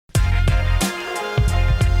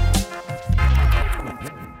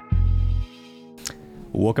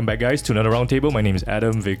Welcome back, guys, to another roundtable. My name is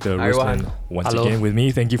Adam Victor Ruslan. Once Hello. again with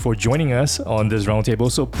me. Thank you for joining us on this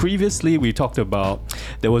roundtable. So previously we talked about,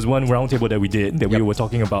 there was one roundtable that we did that we were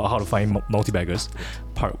talking about how to find multibaggers,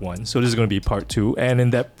 part 1. So this is going to be part 2. And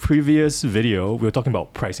in that previous video, we were talking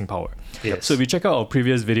about pricing power. Yes. So if you check out our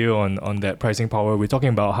previous video on that pricing power, we're talking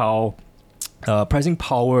about how pricing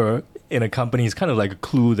power in a company is kind of like a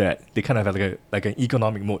clue that they kind of have like an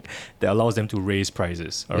economic moat that allows them to raise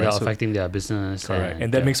prices. All right, Without affecting their business. correct,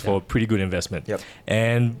 and that makes for a pretty good investment. Yep.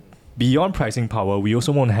 And beyond pricing power, we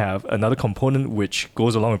also want to have another component which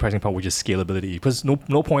goes along with pricing power, which is scalability. Because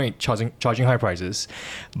no point charging high prices,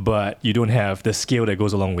 but you don't have the scale that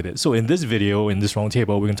goes along with it. So in this video, in this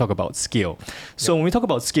roundtable, we're going to talk about scale. So when we talk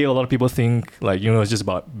about scale, a lot of people think it's just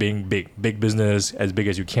about being big business, as big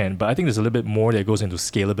as you can. But I think there's a little bit more that goes into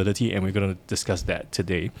scalability, and we're going to discuss that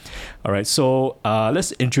today. All right, so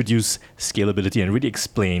let's introduce scalability and really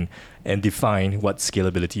explain and define what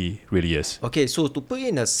scalability really is. Okay, so to put it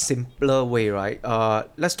in a simpler way, right?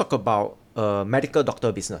 Let's talk about medical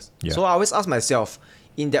doctor business. Yeah. So I always ask myself,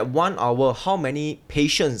 in that 1 hour, how many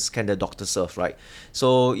patients can the doctor serve, right?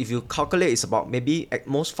 So if you calculate, it's about maybe at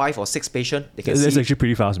most 5 or 6 patients. They can That's see. actually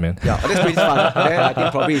pretty fast, man. Yeah, that's pretty fast. Then I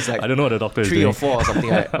think probably it's like I don't know what the doctor is 3 doing. or 4 or something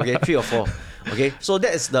like that. Okay, 3 or 4. Okay, so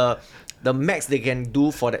that is the max they can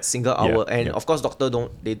do for that single hour. And of course,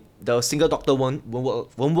 the single doctor won't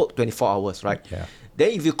work 24 hours, right? Yeah.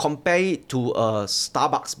 Then if you compare it to a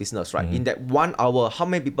Starbucks business, right? In that 1 hour, how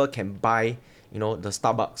many people can buy, the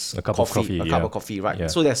Starbucks A cup of coffee, cup of coffee, right? Yeah.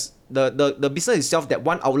 So there's the business itself, that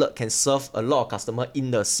one outlet can serve a lot of customer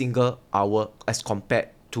in the single hour as compared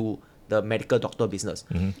to the medical doctor business.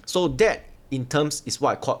 So that in terms is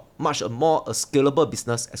what I call much more a scalable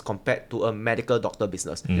business as compared to a medical doctor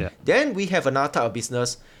business. Yeah. Then we have another type of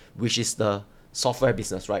business, which is the software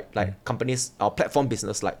business, right? Like companies, our platform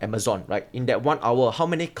business like Amazon, right? In that 1 hour, how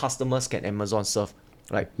many customers can Amazon serve?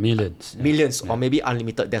 Right? Millions. Millions or maybe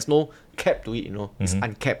unlimited. There's no cap to it, it's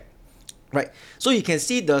uncapped. Right? So you can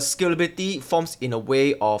see the scalability forms in a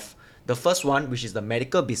way of the first one, which is the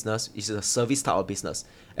medical business, is a service type of business.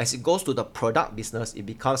 As it goes to the product business, it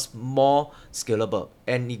becomes more scalable.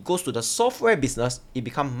 And it goes to the software business, it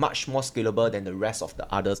becomes much more scalable than the rest of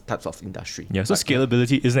the other types of industry. Yeah, so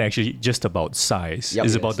scalability isn't actually just about size.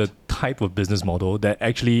 It's about the type of business model that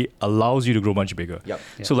actually allows you to grow much bigger. Yep.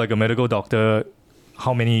 So like a medical doctor,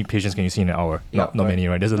 how many patients can you see in an hour? Not many,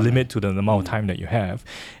 right? There's a limit to the amount of time that you have.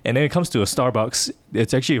 And then it comes to a Starbucks,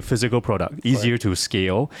 it's actually a physical product, easier to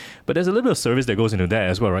scale. But there's a little bit of service that goes into that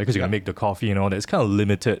as well, right? Because you can make the coffee and all that. It's kind of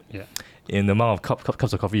limited in the amount of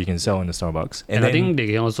cups of coffee you can sell in the Starbucks. And I think they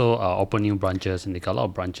can also open new branches, and they got a lot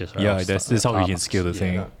of branches. Right? Yeah, that's how you can scale the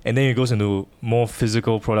thing. And then it goes into more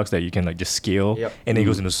physical products that you can just scale. And then it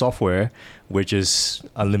goes into software, which is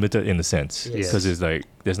unlimited in a sense. Because it's like,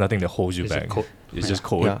 there's nothing that holds you back. It's just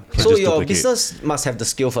code. Yeah. It's So just your duplicate. business must have the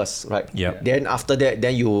scale first, right? Yeah. Then after that,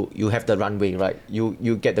 then you have the runway, right?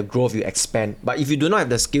 You get the growth, you expand. But if you do not have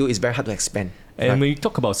the scale, it's very hard to expand. And when you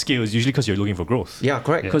talk about scale, it's usually because you're looking for growth. Yeah,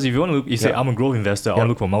 correct. Because if you want to look, you say, I'm a growth investor, I want to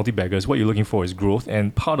look for multi-baggers, what you're looking for is growth.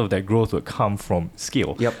 And part of that growth would come from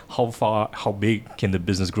scale. How big can the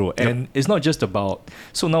business grow? And it's not just about,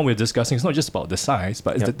 so now we're discussing, it's not just about the size,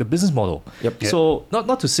 but it's the business model. So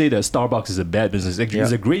not to say that Starbucks is a bad business, actually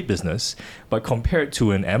it's a great business, but compared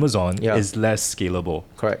to an Amazon, it's less scalable.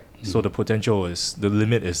 Correct. So the the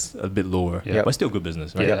limit is a bit lower, but still good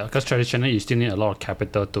business, right? Yeah, because traditionally you still need a lot of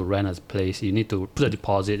capital to rent a place. You need to put a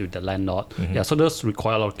deposit with the landlord. Yeah, so those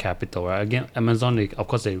require a lot of capital, right? Again, Amazon, of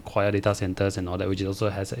course, they require data centers and all that, which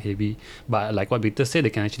also has a heavy. But like what Victor said,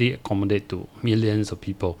 they can actually accommodate to millions of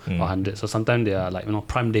people or hundreds. So sometimes there are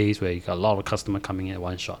prime days where you got a lot of customers coming in at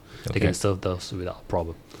one shot. They can serve those without a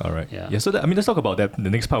problem. All right. Yeah. So let's talk about that.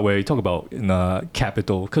 The next part where you talk about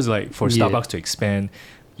capital, because for Starbucks to expand,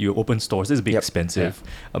 you open stores, it's big expensive.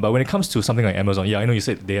 But when it comes to something like Amazon, I know you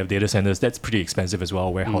said they have data centers, that's pretty expensive as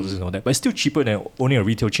well, warehouses and all that, but it's still cheaper than owning a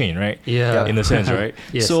retail chain, right? Yeah. In a sense, right?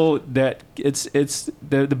 Yes. So that it's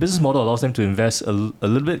the business model allows them to invest a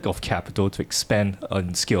little bit of capital to expand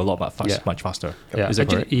and scale a lot much faster. Yeah. Is that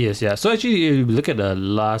correct? Yes, yeah. So actually, if you look at the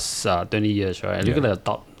last 20 years, right? Look at the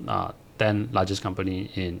top 10 largest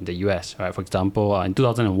company in the US, right? For example, in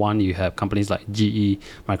 2001, you have companies like GE,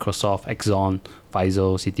 Microsoft, Exxon,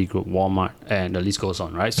 Pfizer, Citigroup, Walmart, and the list goes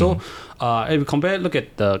on, right? So if we look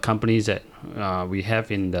at the companies that we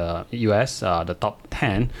have in the US, the top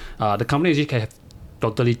 10, the companies can have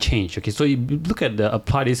totally changed. Okay, so you look at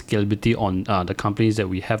apply this scalability on the companies that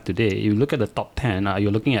we have today. You look at the top 10,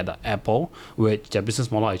 you're looking at the Apple, which their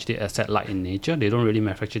business model actually asset-light in nature. They don't really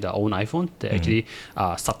manufacture their own iPhone. They actually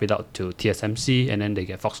sub it out to TSMC, and then they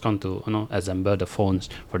get Foxconn to assemble the phones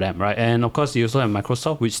for them, right? And of course, you also have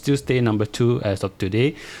Microsoft, which still stay number 2 as of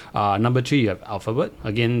today. Number 3, you have Alphabet.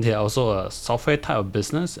 Again, they're also a software type of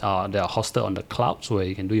business. They are hosted on the clouds where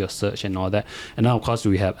you can do your search and all that. And then of course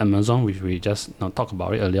we have Amazon, which we just talked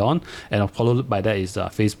about it earlier on, and followed by that is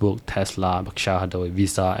Facebook, Tesla, Berkshire Hathaway,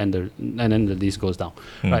 Visa, and then the list goes down,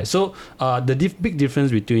 right? So the big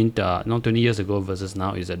difference between 20 years ago versus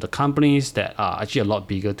now is that the companies that are actually a lot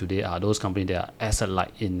bigger today are those companies that are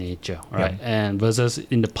asset-light in nature, right? And versus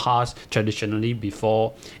in the past, traditionally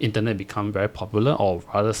before internet become very popular, or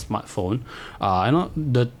rather smartphone,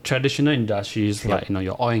 the traditional industries like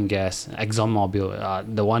your oil and gas, ExxonMobil, are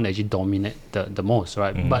the one that actually dominate the most,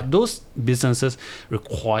 right? But those businesses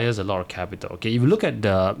requires a lot of capital. Okay, if you look at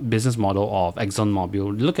the business model of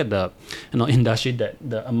ExxonMobil, look at the industry, that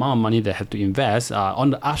the amount of money they have to invest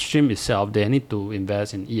on the upstream itself, they need to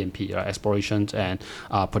invest in E&P, right? Explorations and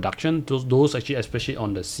production. Those actually, especially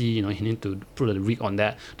on the sea, you need to put a rig on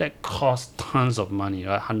that. That costs tons of money,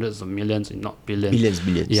 right? Hundreds of millions, if not billions.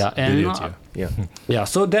 Billions. Yeah, and Billions, yeah.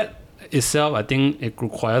 So that itself, I think it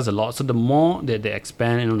requires a lot. So the more that they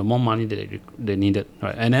expand, the more money that they needed,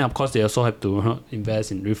 right? And then of course they also have to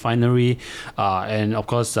invest in refinery, and of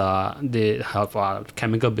course they have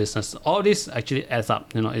chemical business. All this actually adds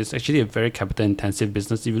up. It's actually a very capital intensive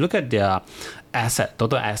business. If you look at their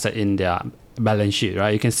total asset in their balance sheet,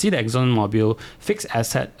 right, you can see the ExxonMobil fixed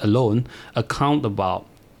asset alone account about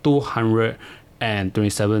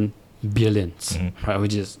 227 billions, right,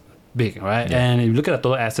 which is big, right? And if you look at the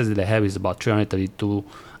total assets that they have, is about 332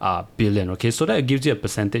 billion. Okay, so that gives you a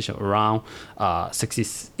percentage of around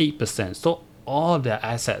 68%. So all of their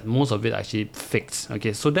assets, most of it actually fixed.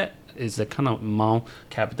 Okay, so that is the kind of amount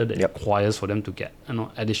capital that requires for them to get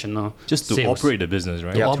additional just to sales. operate the business,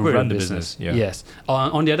 right? To run the business. Yes.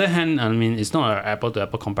 On the other hand, I mean, it's not an apple to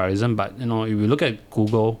apple comparison, but if you look at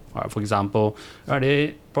Google, for example,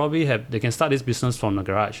 they probably they can start this business from the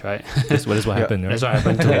garage, right? That's what happened, right? That's what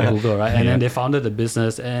happened to Google, right? And then they founded the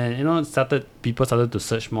business, and people started to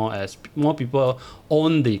search more as more people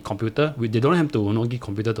own the computer. They don't have to give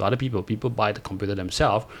computer to other people. People buy the computer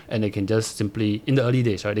themselves, and they can just simply, in the early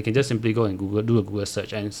days, right? They can just simply go and do a Google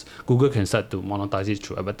search, and Google can start to monetize it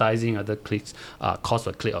through advertising, other clicks, cost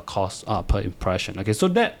per click or cost per impression. Okay, so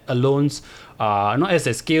that alone, not as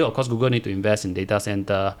a scale, of course, Google need to invest in data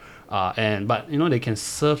center. But they can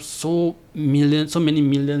serve so many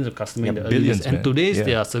millions of customers in the early days. And today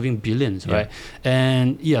they are serving billions, right?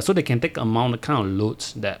 And so they can take the kind of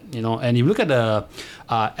loads that and if you look at the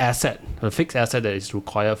the fixed asset that is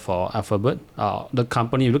required for Alphabet, the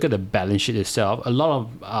company, you look at the balance sheet itself, a lot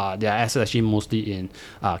of their assets actually mostly in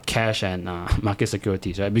cash and market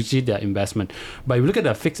securities, right? Which is their investment. But if you look at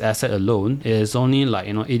the fixed asset alone, it's only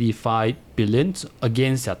 85 billions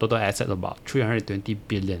against their total asset of about 320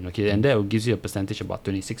 billion. Okay, and that will gives you a percentage of about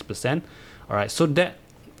 26%. All right, so that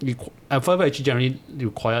Alphabet actually generally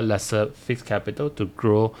require lesser fixed capital to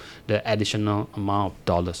grow the additional amount of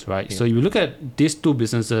dollars, right? So if you look at these two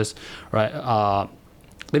businesses, right,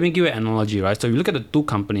 let me give you an analogy, right? So if you look at the two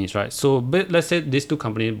companies, right? So let's say these two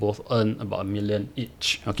companies both earn about $1 million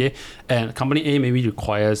each, okay? And company A maybe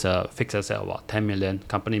requires a fixed asset of about 10 million.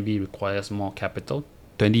 Company B requires more capital,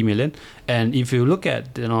 20 million. And if you look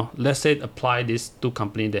at, let's say apply these two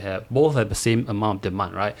companies, both have the same amount of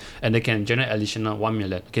demand, right? And they can generate additional 1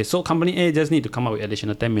 million. Okay, so company A just need to come up with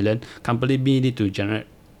additional 10 million. Company B need to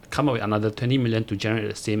come up with another 20 million to generate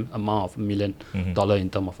the same amount of $1 million in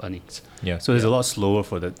terms of earnings. Yeah, so it's a lot slower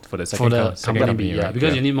for the second company B, right?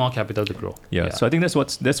 because you need more capital to grow. Yeah, so I think that's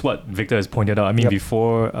what Victor has pointed out. I mean,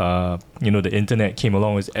 before the internet came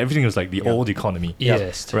along, everything was like the old economy.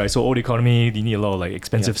 Yes. Right. So old economy, you need a lot of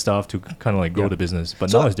expensive stuff to kind of grow the business.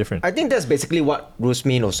 But now it's different. I think that's basically what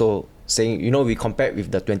Rusmin also saying. We compared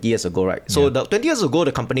with the 20 years ago, right? So the 20 years ago,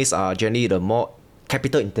 the companies are generally the more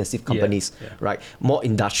capital intensive companies, right? More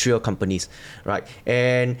industrial companies, right?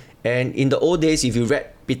 And in the old days, if you read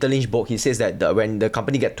Peter Lynch's book, he says that when the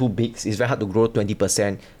company get too big, it's very hard to grow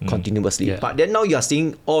 20% continuously. But then now you are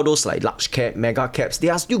seeing all those large cap, mega caps, they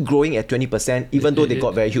are still growing at 20%, even though they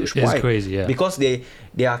got very huge. It's crazy, because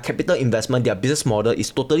their capital investment, their business model is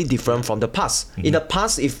totally different from the past. In the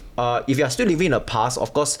past, if you are still living in the past,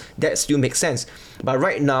 of course, that still makes sense. But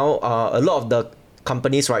right now, a lot of the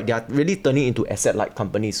companies, right, they are really turning into asset-like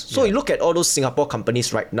companies. So you look at all those Singapore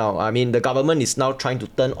companies right now. I mean, the government is now trying to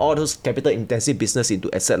turn all those capital-intensive business into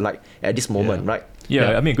asset-like at this moment, right?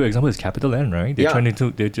 Yeah, I mean, a good example is CapitaLand, right? They're Yeah. trying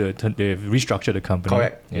to they've restructured the company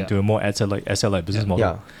Correct. into a more asset-like business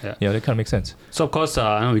model. Yeah. Yeah, that kind of makes sense. So of course,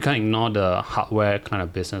 we can't ignore the hardware kind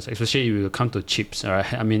of business, especially if you come to chips.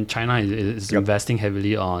 Right? I mean, China is investing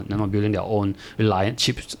heavily on building their own reliant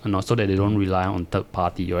chips, so that they don't rely on third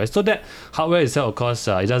party. Right? So that hardware itself, of course,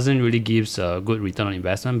 it doesn't really give a good return on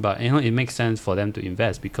investment, but it makes sense for them to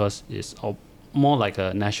invest because it's more like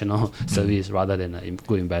a national service rather than a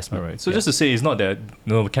good investment. All right. So just to say, it's not that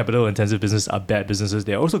capital-intensive businesses are bad businesses.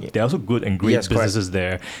 They're also good and great businesses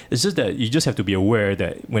there. It's just that you just have to be aware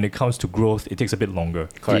that when it comes to growth, it takes a bit longer.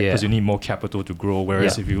 Correct. Because you need more capital to grow.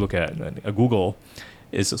 Whereas if you look at a Google,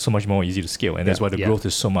 it's so much more easy to scale, and that's why the growth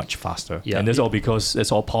is so much faster. And that's all because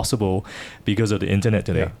it's all possible because of the internet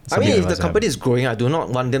today. I mean, if the company is growing, I do not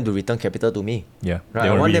want them to return capital to me. Yeah, right.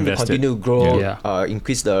 I want them to continue to grow,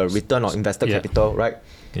 increase the return on invested capital, right?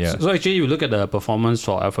 Yeah. So actually, you look at the performance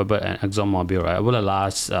for Alphabet and ExxonMobil, right? Over the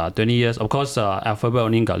last 20 years, of course, Alphabet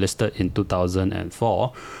only got listed in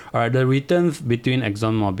 2004. The returns between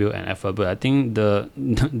ExxonMobil and Alphabet, I think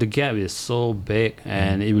the gap is so big.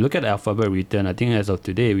 And if you look at the Alphabet return, I think as of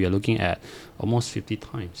today, we are looking at almost 50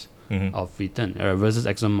 times of return versus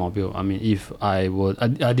ExxonMobil. I mean, if I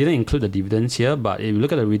didn't include the dividends here, but if you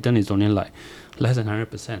look at the return, it's only like less than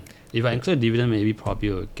 100%. If I include dividend, maybe probably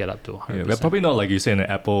will get up to 100%. Yeah, but probably not like you say in the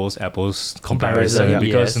Apple's comparison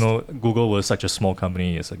because Google was such a small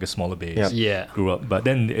company. It's like a smaller base. Grew up, but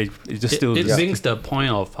then it just still brings the point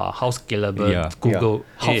of how scalable Google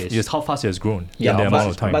is. How fast it has grown in the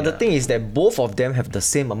amount of time. But the thing is that both of them have the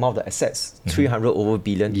same amount of assets, 300 over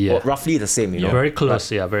billion, or roughly the same. You know, very close.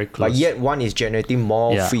 Very close. But yet one is generating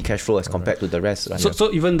more free cash flow as compared to the rest. Right?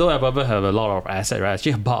 So even though Alphabet have a lot of assets, right,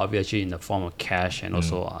 actually a part of it actually in the form of cash and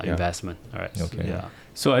also investment. Right. Okay. Yeah.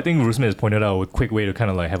 So I think Rusmin has pointed out a quick way to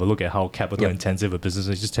kind of like have a look at how capital intensive a business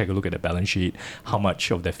is. Just take a look at the balance sheet, how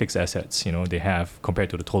much of their fixed assets they have compared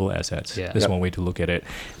to the total assets. That's one way to look at it.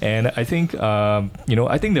 And I think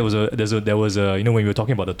I think there was a when we were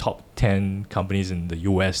talking about the top 10 companies in the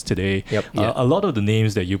US today, a lot of the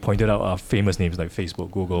names that you pointed out are famous names like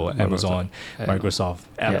Facebook, Google, Amazon, Microsoft,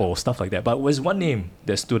 Apple, stuff like that. But was one name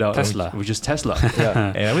that stood out, Tesla, which is Tesla.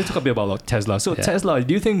 And I want to talk a bit about Tesla. So Tesla,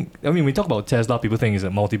 do you think? I mean, we talk about Tesla, people think it's a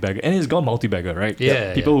multi-bagger, and it's got multi-bagger, right?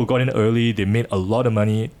 People who got in early, they made a lot of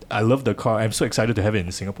money. I love the car. I'm so excited to have it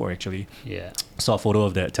in Singapore, actually. Saw a photo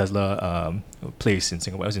of that Tesla place in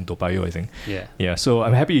Singapore. I was in Toa Payoh, I think. So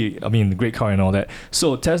I'm happy. I mean, great car and all that.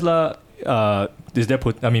 So Tesla,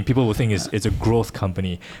 people will think it's a growth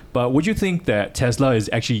company, but would you think that Tesla is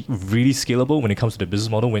actually really scalable when it comes to the business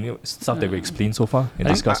model, stuff that we explained so far and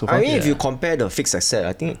discussed so far? I mean, if you compare the fixed asset,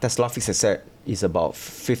 I think Tesla fixed asset is about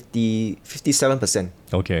 57%.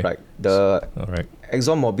 Okay. Right. The all right.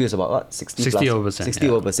 ExxonMobil is about what? 60 over%. 60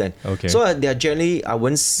 over percent. Okay. So they're generally, I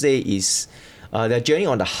wouldn't say they're generally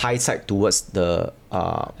on the high side towards the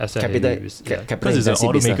capital because intensive it's an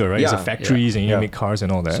automaker, business. right? It's a factories and you make cars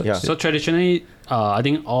and all that. So traditionally, I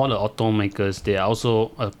think all the automakers, they are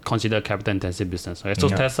also consider capital intensive business, right? So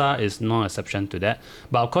Tesla is no exception to that.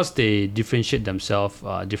 But of course, they differentiate themselves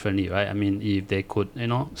differently, right? I mean, if they could,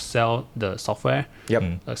 sell the software,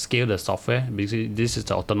 scale the software, because this is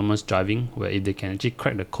the autonomous driving, where if they can actually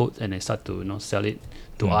crack the code and they start to, sell it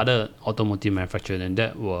to other automotive manufacturers, then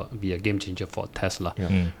that will be a game changer for Tesla,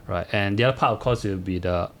 right? And the other part, of course, will be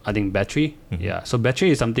battery. So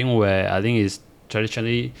battery is something where I think is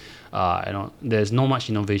traditionally, there's no much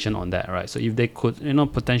innovation on that, right? So if they could,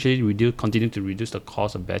 potentially continue to reduce the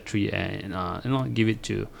cost of battery and, give it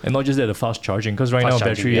to... And not just that, the fast charging, because right now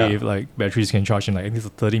batteries can charge in like I think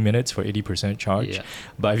 30 minutes for 80% charge.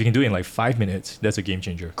 But if you can do it in like 5 minutes, that's a game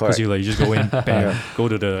changer. Because you just go in, bam, go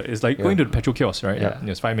to it's like going to the petrol kiosk, right?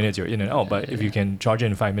 It's 5 minutes, you're in and out. But if you can charge it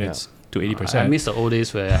in 5 minutes to 80%. I miss the old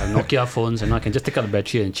days where I have Nokia phones and I can just take out the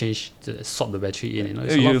battery and swap the battery in.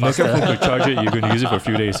 It's a lot faster. Nokia phone to charge it, you're going to use it for a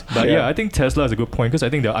few days. But I think Tesla is a good point because I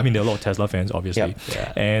think there are a lot of Tesla fans, obviously.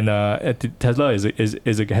 And Tesla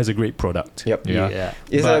has a great product.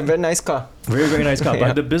 It's a very nice car. Very, very nice car.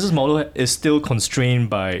 But the business model is still constrained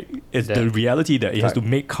by the reality that it has to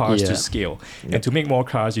make cars to scale. And to make more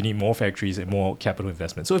cars, you need more factories and more capital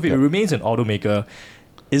investment. So if it remains an automaker,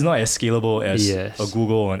 it's not as scalable as a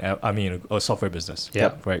Google and a software business.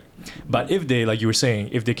 Right. But if they, like you were saying,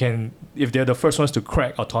 if they're the first ones to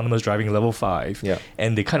crack autonomous driving level 5,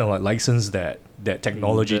 and they kind of like license that that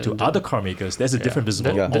technology to other car makers, that's a different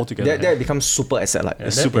business model altogether. That becomes super asset-like.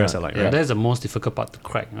 It's super asset-like. Yeah, that's the most difficult part to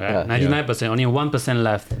crack, right? Yeah. 99%, only 1%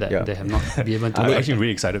 left that they have not been able to. I'm actually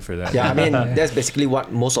really excited for that. Yeah, I mean, that's basically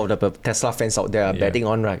what most of the Tesla fans out there are betting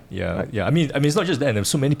on, right? Yeah, Right. yeah. I mean, it's not just that. There's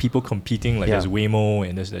so many people competing. Like there's Waymo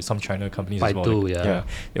and there's some China companies as well. Baidu, Like,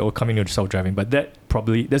 they're all coming to self-driving. But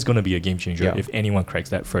that's going to be a game changer if anyone cracks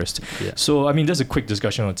that first. Yeah. So I mean, there's a quick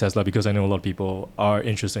discussion on Tesla because I know a lot of people are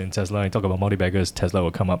interested in Tesla. And talk about multibaggers, Tesla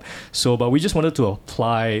will come up. So, but we just wanted to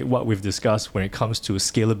apply what we've discussed when it comes to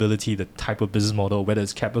scalability, the type of business model, whether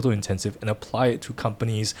it's capital intensive, and apply it to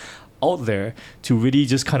companies out there to really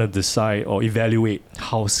just kind of decide or evaluate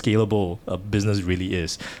how scalable a business really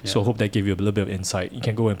is. So I hope that gave you a little bit of insight. You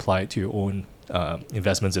can go and apply it to your own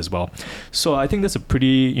investments as well. So I think that's a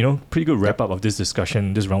pretty good wrap up of this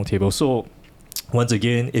discussion, this roundtable. So once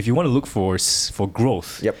again, if you want to look for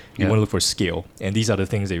growth, you want to look for scale, and these are the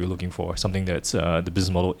things that you're looking for. Something that's the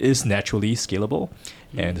business model is naturally scalable,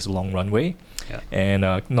 and there's a long runway, and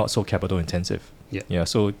not so capital intensive. Yeah.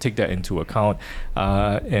 So take that into account,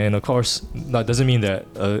 and of course, that doesn't mean that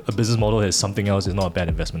a business model is something else is not a bad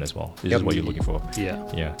investment as well. This is what you're looking for.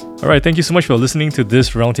 Yeah. All right. Thank you so much for listening to this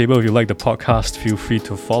roundtable. If you like the podcast, feel free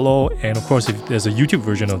to follow, and of course, if there's a YouTube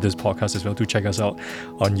version of this podcast as well, do check us out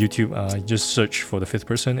on YouTube. Just search for The Fifth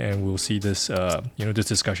Person, and we'll see this this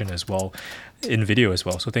discussion as well in video as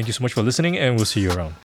well. So thank you so much for listening, and we'll see you around.